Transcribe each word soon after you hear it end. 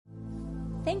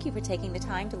Thank you for taking the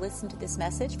time to listen to this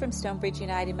message from Stonebridge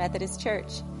United Methodist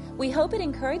Church. We hope it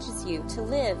encourages you to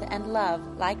live and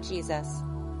love like Jesus.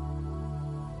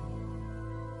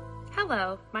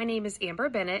 Hello, my name is Amber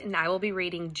Bennett, and I will be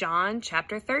reading John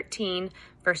chapter 13,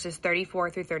 verses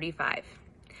 34 through 35.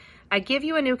 I give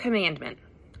you a new commandment.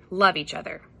 Love each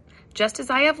other. Just as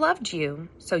I have loved you,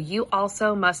 so you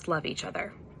also must love each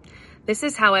other. This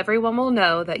is how everyone will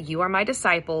know that you are my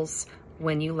disciples,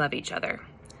 when you love each other.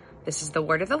 This is the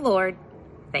word of the Lord.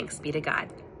 Thanks be to God.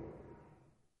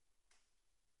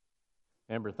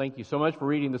 Amber, thank you so much for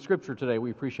reading the scripture today.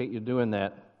 We appreciate you doing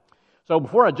that. So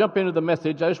before I jump into the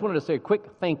message, I just wanted to say a quick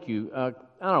thank you. A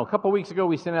couple of weeks ago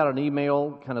we sent out an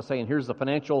email kind of saying, here's the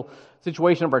financial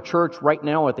situation of our church right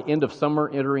now at the end of summer,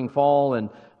 entering fall,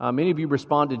 and many of you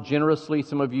responded generously.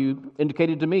 Some of you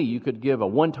indicated to me you could give a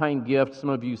one-time gift. Some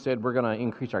of you said we're going to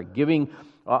increase our giving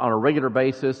on a regular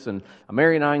basis, and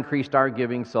Mary and I increased our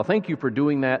giving. So thank you for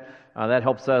doing that. That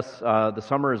helps us. The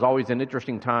summer is always an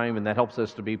interesting time, and that helps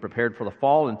us to be prepared for the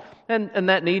fall. And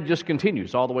that need just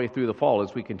continues all the way through the fall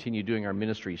as we continue doing our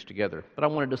ministries together. But I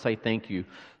wanted to say thank you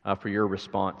for your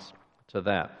response to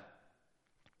that.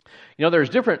 You know, there's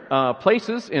different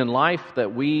places in life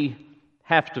that we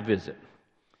have to visit.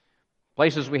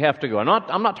 Places we have to go.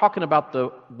 I'm not talking about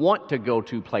the want to go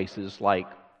to places like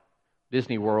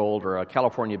Disney World or a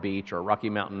California beach or Rocky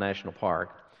Mountain National Park.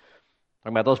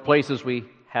 I'm talking about those places we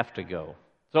have to go.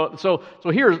 So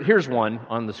here's one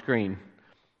on the screen.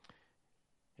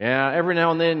 Yeah, every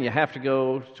now and then you have to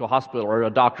go to a hospital or a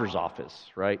doctor's office,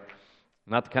 right?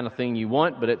 Not the kind of thing you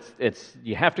want, but it's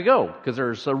you have to go because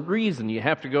there's a reason you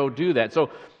have to go do that. So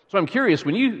I'm curious,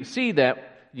 when you see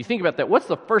that, you think about that, what's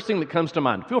the first thing that comes to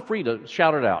mind? Feel free to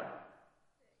shout it out.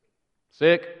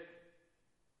 Sick.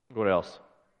 What else?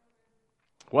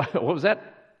 What was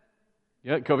that?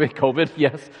 Yeah, COVID.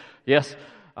 Yes.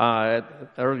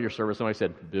 Earlier service, somebody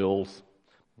said bills.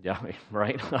 Yeah,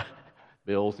 right.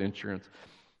 Bills, insurance.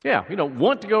 Yeah, you don't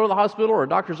want to go to the hospital or a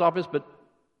doctor's office, but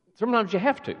sometimes you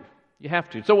have to. You have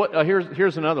to. So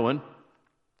here's another one.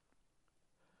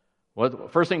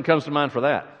 What first thing comes to mind for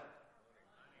that?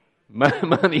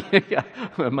 Money. Yeah,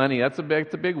 money. That's a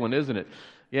big one, isn't it?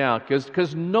 Yeah,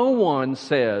 because no one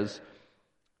says,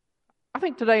 I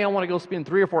think today I want to go spend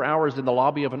 3 or 4 hours in the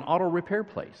lobby of an auto repair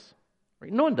place.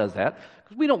 Right? No one does that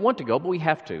because we don't want to go, but we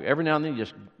have to. Every now and then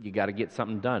you got to get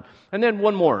something done. And then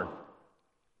one more.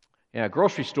 Yeah,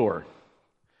 grocery store.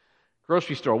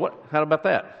 Grocery store. How about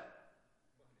that?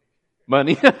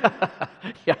 Money.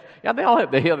 yeah.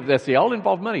 They all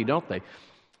involve money, don't they?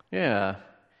 Yeah.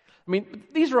 I mean,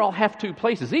 these are all have-to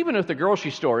places. Even at the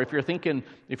grocery store, if you're thinking,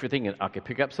 I could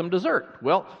pick up some dessert.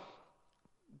 Well,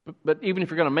 but even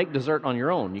if you're going to make dessert on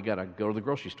your own, you got to go to the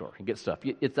grocery store and get stuff.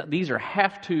 These are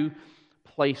have-to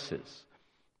places.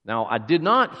 Now, I did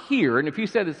not hear, and if you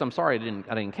said this, I'm sorry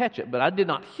I didn't catch it, but I did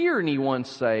not hear anyone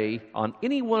say on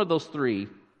any one of those three,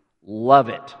 love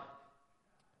it.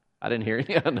 I didn't hear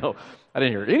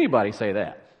anybody say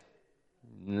that.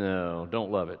 No,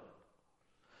 don't love it.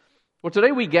 Well,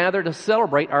 today we gather to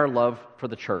celebrate our love for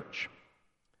the church.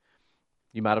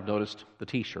 You might have noticed the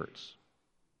T-shirts,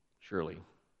 surely.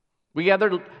 We gather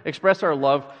to express our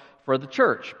love for the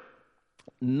church,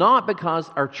 not because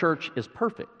our church is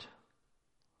perfect.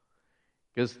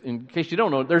 Because in case you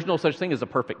don't know, there's no such thing as a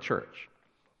perfect church.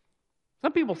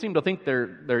 Some people seem to think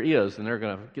there is, and they're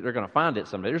going to find it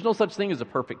someday. There's no such thing as a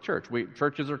perfect church.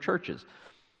 Churches are churches.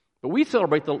 But we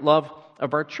celebrate the love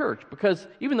of our church because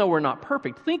even though we're not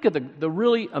perfect, think of the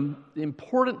really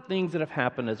important things that have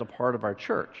happened as a part of our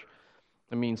church.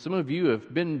 I mean, some of you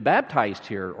have been baptized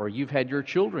here, or you've had your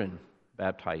children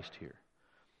baptized here.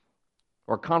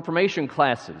 Or confirmation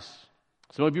classes.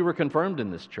 Some of you were confirmed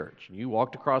in this church. You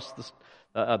walked across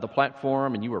the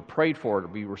platform and you were prayed for to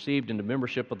be received into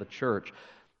membership of the church.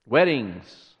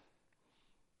 Weddings.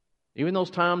 Even those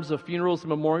times of funerals and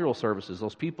memorial services,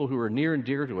 those people who are near and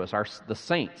dear to us, the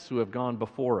saints who have gone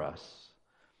before us.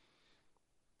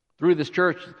 Through this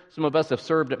church, some of us have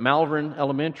served at Malvern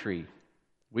Elementary.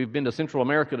 We've been to Central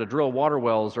America to drill water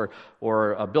wells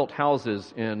or built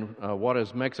houses in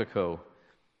Juarez, Mexico.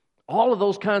 All of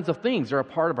those kinds of things are a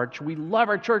part of our church. We love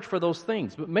our church for those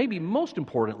things. But maybe most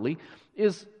importantly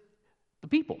is the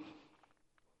people.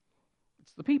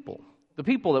 It's the people. The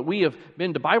people that we have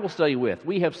been to Bible study with.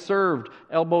 We have served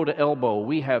elbow to elbow.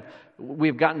 We have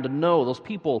gotten to know those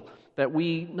people that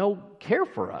we know care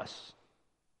for us.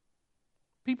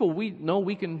 People we know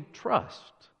we can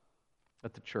trust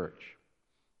at the church.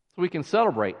 So we can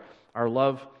celebrate our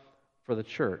love for the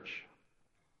church.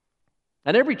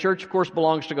 And every church, of course,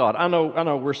 belongs to God. I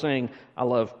know we're saying, I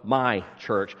love my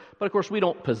church. But of course, we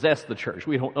don't possess the church.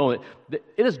 We don't own it.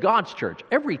 It is God's church.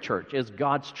 Every church is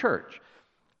God's church.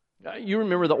 You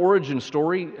remember the origin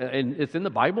story, and it's in the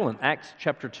Bible in Acts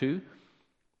chapter 2.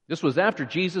 This was after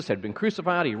Jesus had been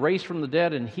crucified, He raised from the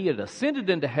dead, and He had ascended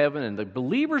into heaven, and the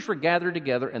believers were gathered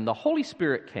together, and the Holy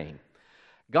Spirit came.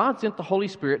 God sent the Holy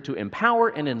Spirit to empower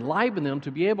and enliven them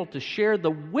to be able to share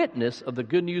the witness of the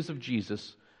good news of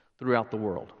Jesus throughout the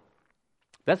world.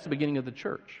 That's the beginning of the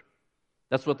church.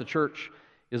 That's what the church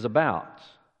is about.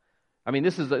 I mean,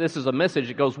 this is a message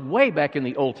that goes way back in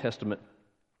the Old Testament,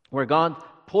 where God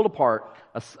pulled apart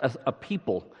a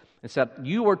people and said,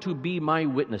 you are to be my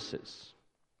witnesses.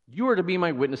 You are to be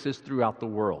my witnesses throughout the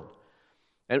world.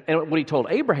 And what He told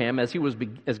Abraham as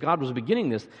God was beginning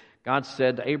this, God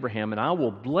said to Abraham, and I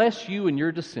will bless you and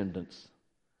your descendants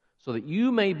so that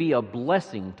you may be a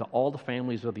blessing to all the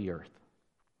families of the earth.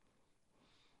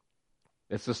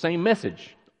 It's the same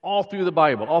message all through the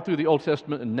Bible, all through the Old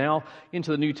Testament, and now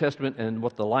into the New Testament and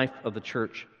what the life of the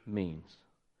church means.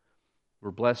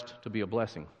 We're blessed to be a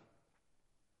blessing.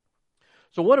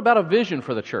 So what about a vision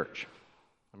for the church?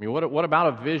 I mean, what about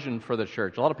a vision for the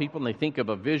church? A lot of people, when they think of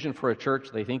a vision for a church,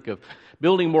 they think of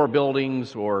building more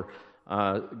buildings or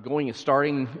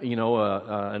starting,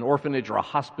 an orphanage or a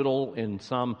hospital in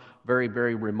some very,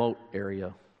 very remote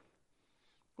area.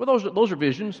 Well, those are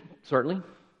visions, certainly.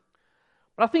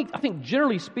 But I think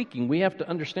generally speaking, we have to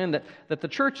understand that the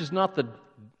church is not the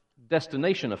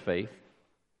destination of faith.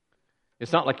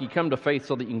 It's not like you come to faith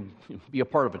so that you can be a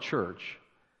part of a church.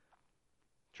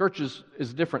 Church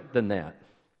is different than that.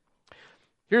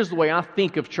 Here's the way I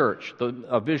think of church,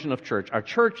 a vision of church. Our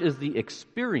church is the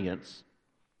experience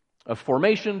of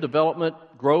formation, development,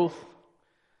 growth,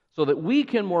 so that we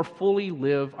can more fully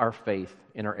live our faith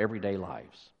in our everyday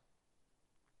lives.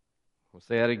 We'll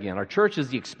say that again. Our church is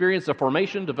the experience of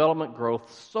formation, development,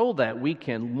 growth, so that we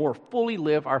can more fully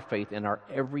live our faith in our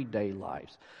everyday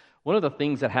lives. One of the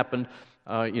things that happened,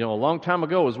 a long time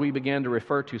ago is we began to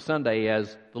refer to Sunday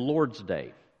as the Lord's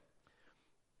Day.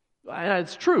 And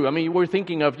it's true. I mean, we're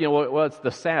thinking of, it's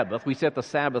the Sabbath. We set the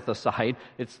Sabbath aside.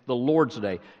 It's the Lord's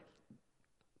Day.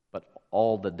 But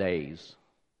all the days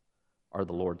are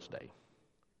the Lord's Day.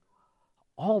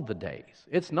 All the days.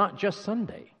 It's not just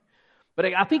Sunday. But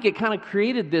I think it kind of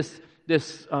created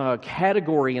this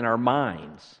category in our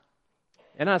minds.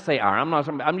 And I say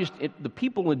the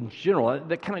people in general,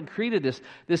 that kind of created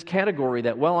this category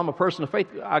that, I'm a person of faith,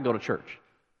 I go to church.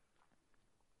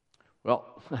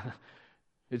 Well,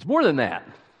 it's more than that.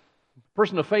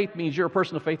 Person of faith means you're a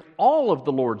person of faith all of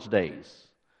the Lord's days,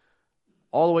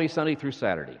 all the way Sunday through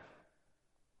Saturday.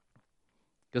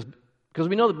 Because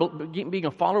we know that being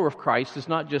a follower of Christ is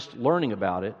not just learning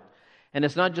about it, and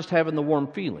it's not just having the warm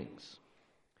feelings.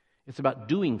 It's about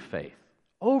doing faith.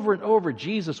 Over and over,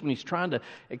 Jesus, when He's trying to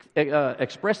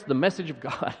express the message of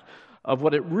God, of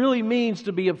what it really means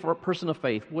to be a person of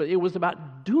faith, it was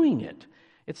about doing it.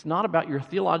 It's not about your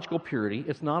theological purity.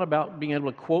 It's not about being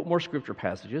able to quote more scripture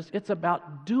passages. It's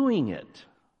about doing it.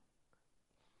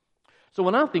 So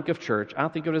when I think of church, I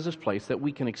think of it as this place that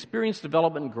we can experience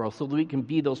development and growth so that we can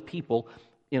be those people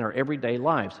in our everyday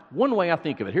lives. One way I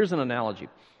think of it, here's an analogy.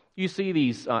 You see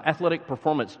these athletic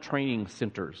performance training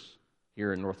centers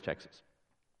here in North Texas.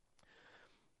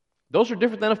 Those are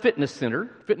different than a fitness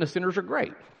center. Fitness centers are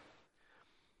great.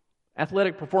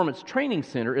 Athletic Performance Training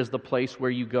Center is the place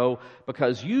where you go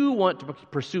because you want to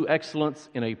pursue excellence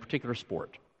in a particular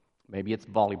sport. Maybe it's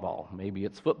volleyball, maybe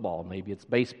it's football, maybe it's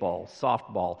baseball,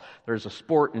 softball. There's a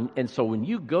sport, and so when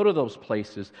you go to those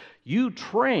places, you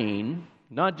train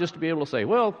not just to be able to say,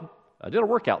 I did a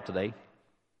workout today,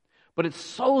 but it's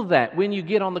so that when you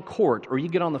get on the court or you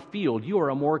get on the field, you are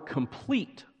a more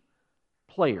complete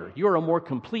player. You are a more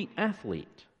complete athlete.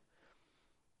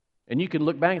 And you can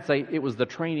look back and say, it was the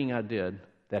training I did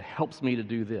that helps me to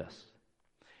do this.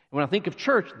 And when I think of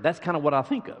church, that's kind of what I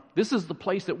think of. This is the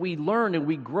place that we learn and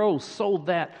we grow so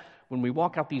that when we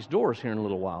walk out these doors here in a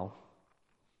little while,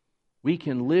 we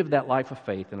can live that life of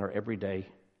faith in our everyday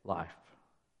life.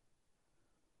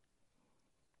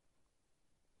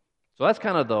 So that's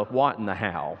kind of the what and the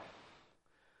how.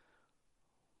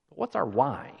 But what's our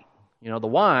why? The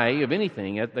why of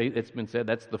anything, it's been said,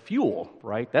 that's the fuel,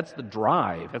 right? That's the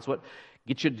drive. That's what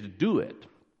gets you to do it.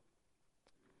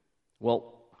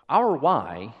 Well, our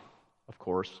why, of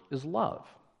course, is love.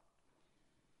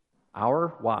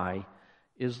 Our why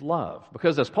is love.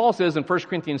 Because as Paul says in 1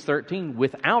 Corinthians 13,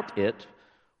 without it,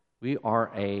 we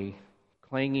are a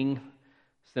clanging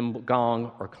cymbal,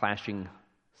 gong or clashing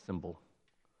cymbal.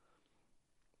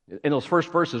 In those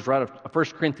first verses, right of 1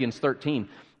 Corinthians 13,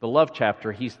 the love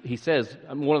chapter, he says,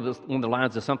 one of the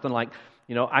lines is something like,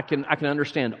 I can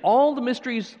understand all the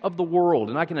mysteries of the world,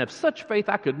 and I can have such faith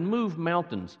I could move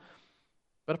mountains.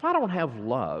 But if I don't have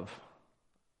love,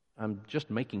 I'm just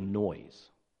making noise.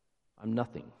 I'm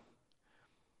nothing.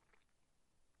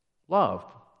 Love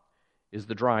is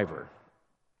the driver.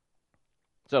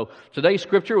 So today's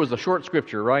scripture was a short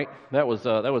scripture, right? That was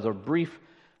a brief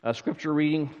scripture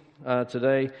reading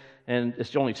today, and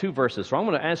it's only 2 verses. So I'm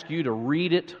going to ask you to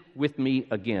read it with me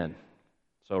again.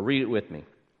 So read it with me.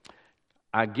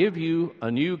 I give you a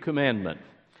new commandment.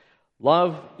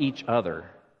 Love each other.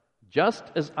 Just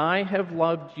as I have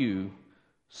loved you,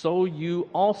 so you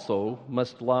also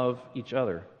must love each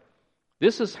other.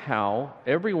 This is how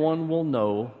everyone will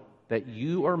know that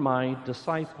you are my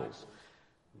disciples,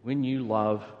 when you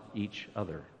love each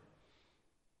other.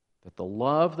 That the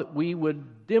love that we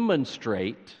would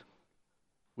demonstrate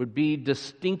would be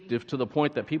distinctive to the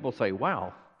point that people say,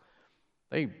 wow,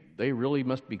 they really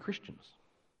must be Christians.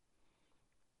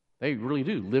 They really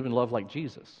do live and love like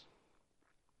Jesus.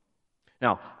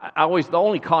 Now, the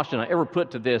only caution I ever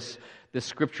put to this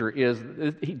scripture is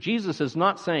Jesus is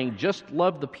not saying just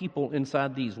love the people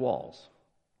inside these walls.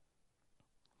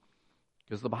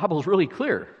 Because the Bible is really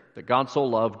clear that God so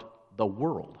loved the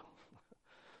world.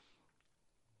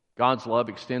 God's love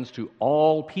extends to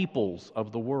all peoples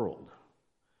of the world.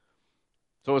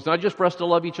 So it's not just for us to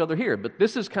love each other here, but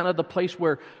this is kind of the place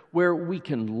where we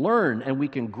can learn and we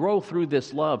can grow through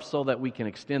this love so that we can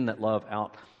extend that love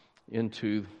out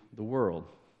into the world.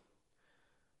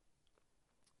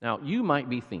 Now, you might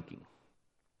be thinking,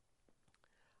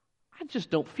 I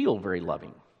just don't feel very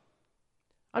loving.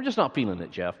 I'm just not feeling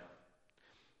it, Jeff.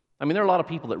 I mean, there are a lot of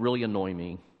people that really annoy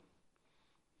me.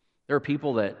 There are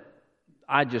people that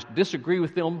I just disagree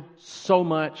with them so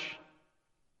much,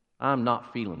 I'm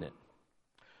not feeling it.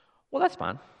 Well, that's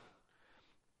fine,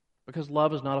 because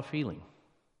love is not a feeling.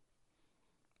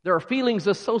 There are feelings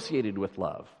associated with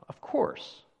love, of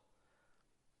course,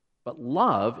 but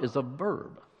love is a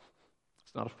verb.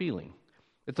 It's not a feeling.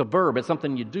 It's a verb. It's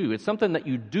something you do. It's something that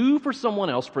you do for someone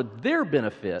else for their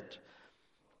benefit,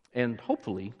 and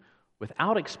hopefully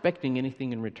without expecting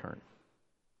anything in return.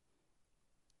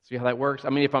 See how that works? I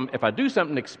mean, if I do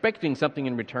something expecting something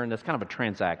in return, that's kind of a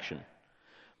transaction.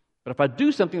 But if I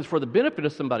do something that's for the benefit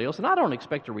of somebody else and I don't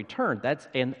expect a return, that's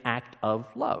an act of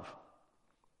love.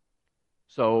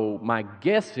 So my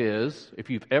guess is, if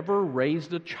you've ever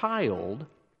raised a child,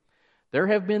 there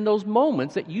have been those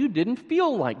moments that you didn't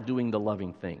feel like doing the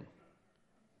loving thing.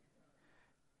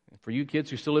 For you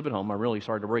kids who still live at home, I'm really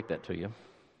sorry to break that to you.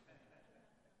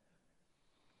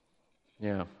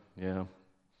 Yeah.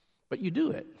 But you do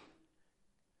it,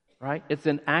 right? It's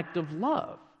an act of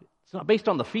love. It's not based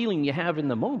on the feeling you have in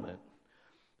the moment.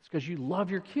 It's because you love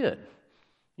your kid.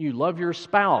 You love your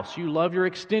spouse. You love your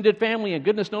extended family. And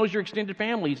goodness knows your extended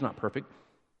family is not perfect.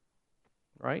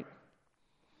 Right?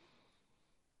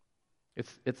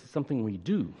 It's something we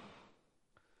do.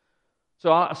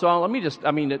 So let me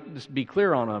just be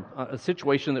clear on a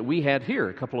situation that we had here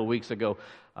a couple of weeks ago.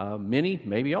 Many,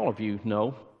 maybe all of you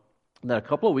know that a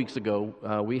couple of weeks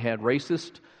ago we had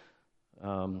racist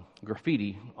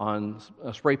graffiti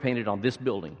spray painted on this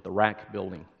building, the RAC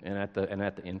building, and at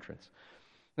the entrance.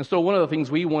 And so one of the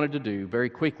things we wanted to do very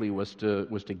quickly was to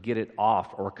get it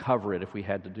off or cover it if we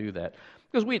had to do that,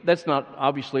 because that's not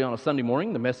obviously on a Sunday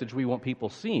morning the message we want people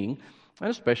seeing, and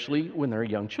especially when they're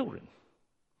young children.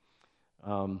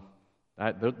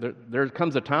 There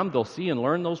comes a time they'll see and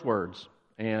learn those words,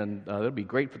 and it'll be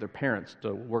great for their parents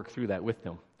to work through that with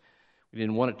them. We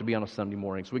didn't want it to be on a Sunday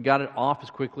morning, so we got it off as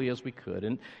quickly as we could.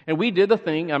 And we did the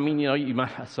thing. I mean,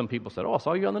 some people said, "Oh, I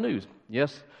saw you on the news."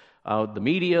 Yes, the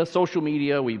media, social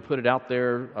media, we put it out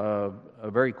there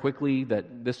very quickly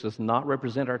that this does not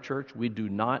represent our church. We do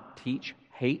not teach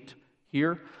hate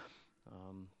here.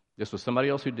 This was somebody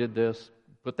else who did this,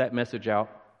 put that message out.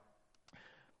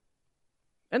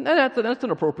 And that's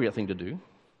an appropriate thing to do.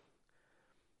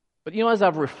 But, as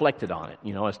I've reflected on it,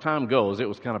 as time goes, it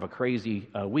was kind of a crazy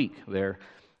week there.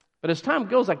 But as time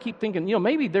goes, I keep thinking,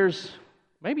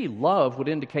 maybe love would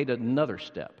indicate another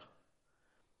step.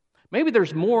 Maybe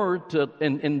there's more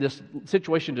in this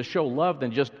situation to show love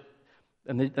than just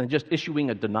issuing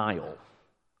a denial.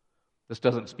 This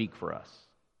doesn't speak for us.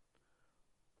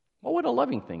 What would a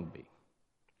loving thing be? I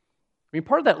mean,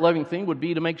 part of that loving thing would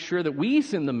be to make sure that we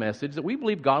send the message that we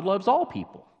believe God loves all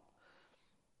people.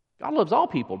 God loves all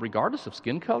people, regardless of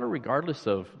skin color, regardless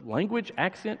of language,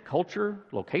 accent, culture,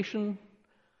 location.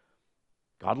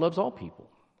 God loves all people.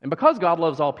 And because God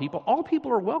loves all people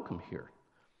are welcome here.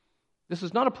 This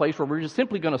is not a place where we're just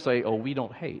simply going to say, oh, we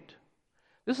don't hate.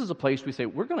 This is a place we say,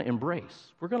 we're going to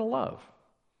embrace, we're going to love.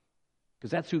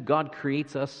 Because that's who God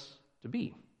creates us to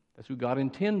be. That's who God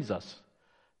intends us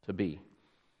to be.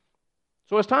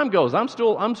 So as time goes, I'm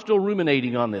still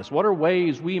ruminating on this. What are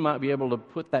ways we might be able to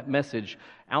put that message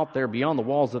out there beyond the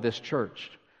walls of this church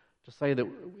to say that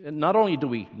not only do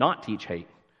we not teach hate,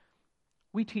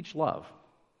 we teach love.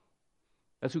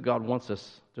 That's who God wants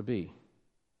us to be.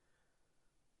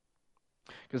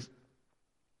 Because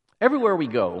everywhere we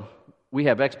go, we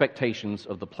have expectations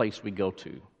of the place we go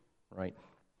to, right?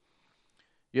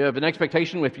 You have an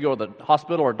expectation if you go to the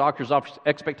hospital or a doctor's office,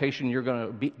 expectation you're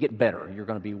going to get better, you're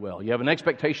going to be well. You have an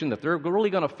expectation that they're really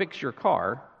going to fix your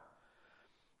car.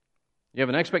 You have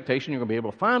an expectation you're going to be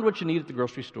able to find what you need at the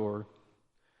grocery store.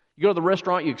 You go to the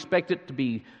restaurant, you expect it to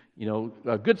be,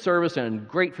 a good service and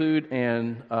great food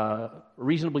and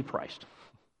reasonably priced.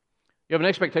 You have an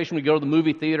expectation when you go to the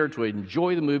movie theater to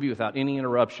enjoy the movie without any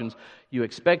interruptions. You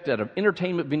expect at an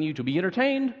entertainment venue to be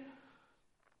entertained.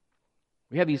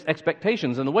 We have these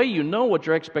expectations, and the way you know what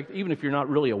you're expecting, even if you're not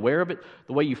really aware of it,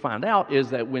 the way you find out is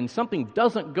that when something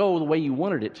doesn't go the way you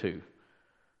wanted it to, and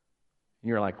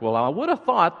you're like, well, I would have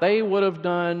thought they would have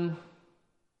done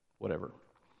whatever,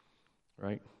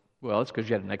 right? Well, it's because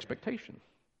you had an expectation.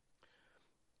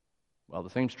 Well, the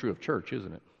same's true of church,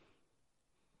 isn't it?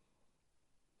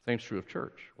 Same's true of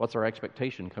church. What's our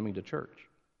expectation coming to church?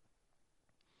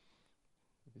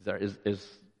 Is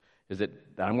it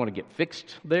that I'm going to get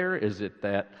fixed there? Is it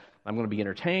that I'm going to be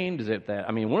entertained? Is it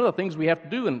that, one of the things we have to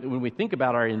do when we think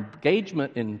about our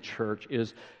engagement in church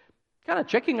is kind of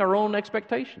checking our own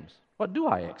expectations. What do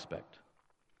I expect?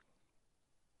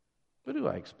 What do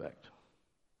I expect?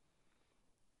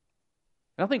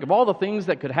 And I think of all the things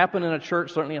that could happen in a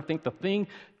church, certainly I think the thing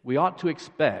we ought to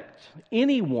expect,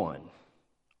 anyone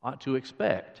ought to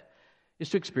expect, is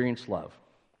to experience love.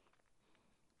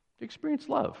 To experience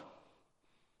love.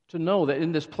 To know that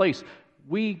in this place,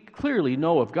 we clearly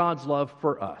know of God's love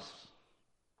for us.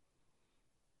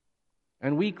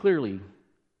 And we clearly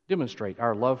demonstrate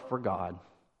our love for God.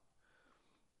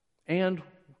 And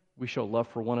we show love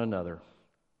for one another.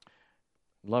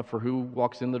 Love for who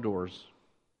walks in the doors.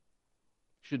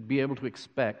 Should be able to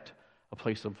expect a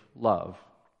place of love.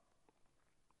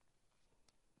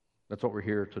 That's what we're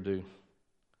here to do.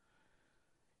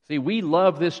 See, we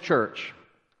love this church.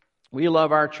 We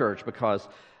love our church because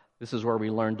this is where we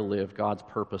learn to live God's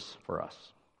purpose for us.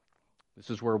 This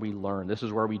is where we learn. This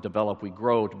is where we develop, we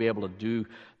grow to be able to do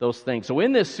those things. So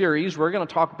in this series, we're going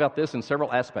to talk about this in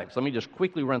several aspects. Let me just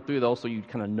quickly run through those so you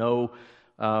kind of know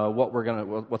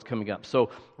what's coming up.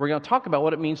 So we're going to talk about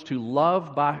what it means to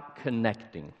love by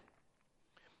connecting.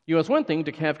 It's one thing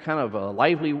to have kind of a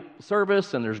lively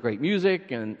service and there's great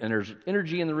music and there's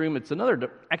energy in the room. It's another to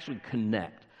actually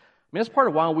connect. That's part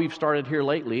of why we've started here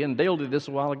lately, and Dale did this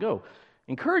a while ago,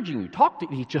 encouraging you, talk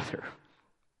to each other.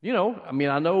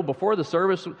 I know before the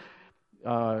service,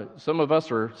 some of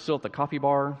us are still at the coffee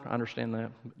bar. I understand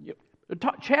that.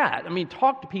 Chat.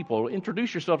 Talk to people.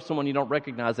 Introduce yourself to someone you don't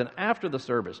recognize. And after the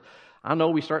service, I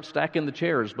know we start stacking the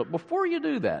chairs, but before you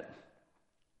do that,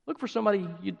 look for somebody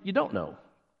you don't know.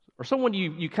 Or someone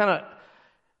you kind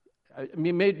of,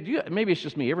 maybe it's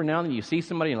just me. Every now and then you see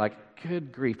somebody and you're like,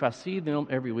 good grief, I see them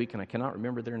every week and I cannot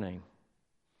remember their name.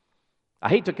 I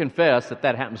hate to confess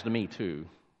that happens to me too.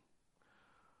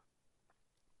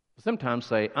 Sometimes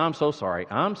say, I'm so sorry,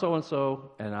 I'm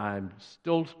so-and-so, and I'm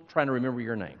still trying to remember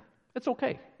your name. It's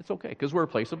okay, because we're a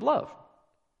place of love,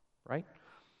 right?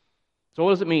 So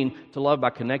what does it mean to love by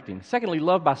connecting? Secondly,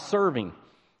 love by serving.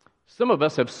 Some of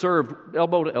us have served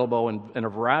elbow to elbow in a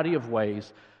variety of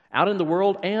ways out in the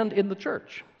world and in the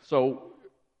church. So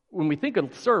when we think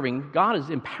of serving, God has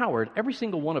empowered every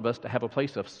single one of us to have a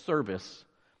place of service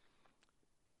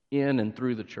in and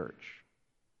through the church.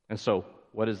 And so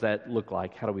what does that look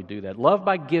like? How do we do that? Love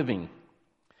by giving.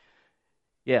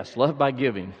 Yes, love by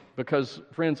giving. Because,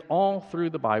 friends, all through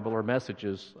the Bible are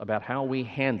messages about how we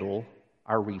handle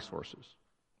our resources.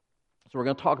 So we're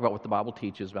going to talk about what the Bible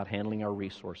teaches about handling our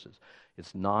resources.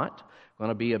 It's not going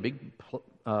to be a big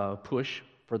push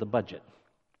for the budget.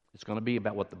 It's going to be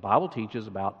about what the Bible teaches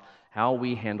about how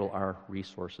we handle our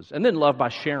resources. And then love by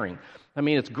sharing.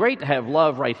 It's great to have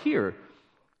love right here.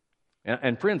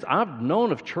 And friends, I've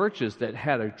known of churches that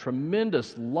had a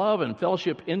tremendous love and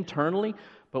fellowship internally,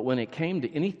 but when it came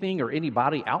to anything or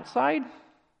anybody outside,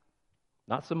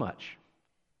 not so much.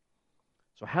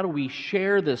 So how do we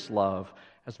share this love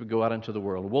as we go out into the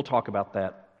world? We'll talk about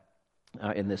that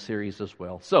in this series as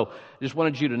well. So I just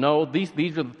wanted you to know these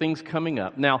are the things coming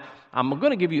up. Now, I'm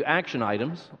going to give you action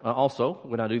items also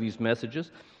when I do these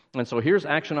messages. And so here's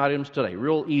action items today,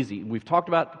 real easy. We've talked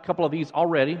about a couple of these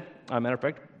already. Matter of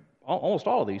fact, almost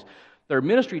all of these. They're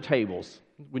ministry tables.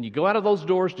 When you go out of those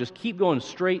doors, just keep going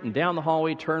straight and down the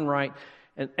hallway, turn right,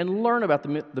 and learn about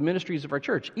the ministries of our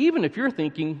church. Even if you're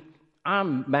thinking,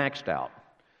 I'm maxed out.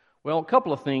 Well, a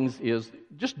couple of things is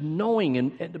just knowing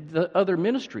and the other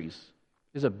ministries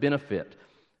is a benefit.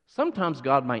 Sometimes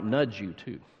God might nudge you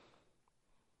too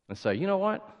and say, you know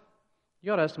what?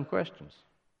 You ought to ask some questions.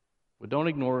 But don't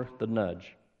ignore the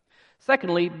nudge.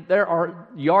 Secondly, there are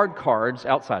yard cards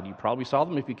outside. You probably saw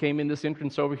them if you came in this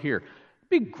entrance over here.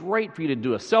 It'd be great for you to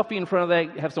do a selfie in front of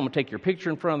that, have someone take your picture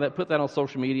in front of that, put that on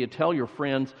social media, tell your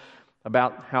friends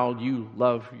about how you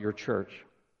love your church.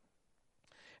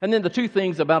 And then the two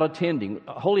things about attending.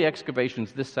 Holy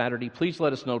Excavations this Saturday. Please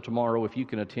let us know tomorrow if you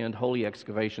can attend Holy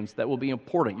Excavations. That will be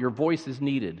important. Your voice is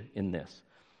needed in this.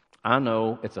 I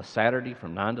know it's a Saturday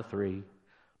from 9 to 3.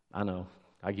 I know.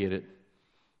 I get it.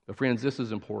 But friends, this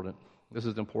is important. This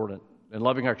is important. And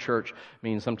loving our church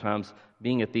means sometimes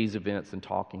being at these events and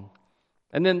talking.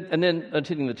 And then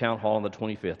attending the town hall on the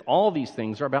 25th. All these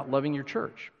things are about loving your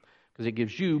church because it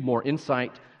gives you more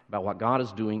insight about what God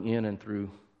is doing in and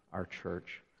through our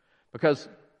church. Because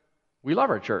we love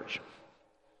our church.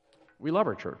 We love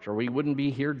our church, or we wouldn't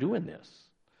be here doing this.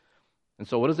 And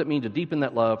so what does it mean to deepen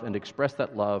that love and express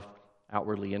that love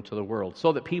outwardly into the world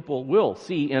so that people will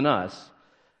see in us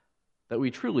that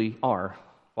we truly are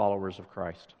followers of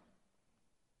Christ?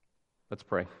 Let's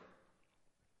pray.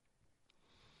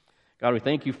 God, we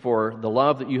thank you for the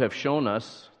love that you have shown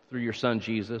us through your Son,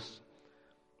 Jesus.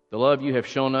 The love you have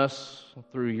shown us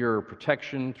through your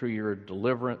protection, through your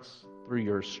deliverance, through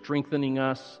your strengthening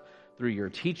us, through your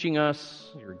teaching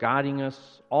us, your guiding us,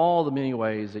 all the many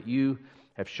ways that you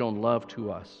have shown love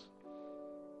to us.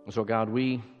 And so, God,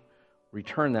 we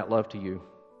return that love to you.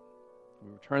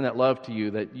 We return that love to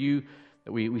you, that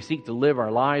we seek to live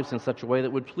our lives in such a way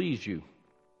that would please you,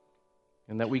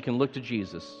 and that we can look to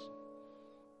Jesus,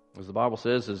 as the Bible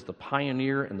says, as the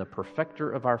pioneer and the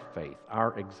perfecter of our faith,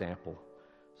 our example,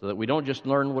 so that we don't just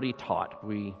learn what he taught,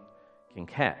 we can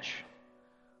catch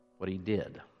what he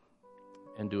did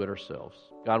and do it ourselves.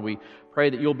 God, we pray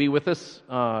that you'll be with us,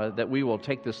 that we will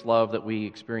take this love that we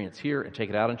experience here and take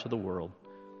it out into the world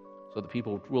so that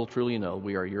people will truly know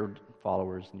we are your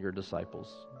followers and your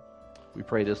disciples. We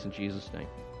pray this in Jesus' name.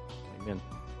 Amen.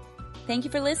 Thank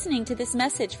you for listening to this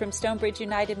message from Stonebridge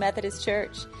United Methodist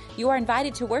Church. You are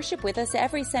invited to worship with us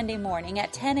every Sunday morning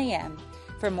at 10 a.m.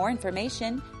 For more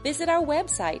information, visit our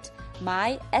website,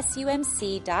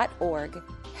 mysumc.org.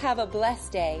 Have a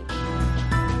blessed day.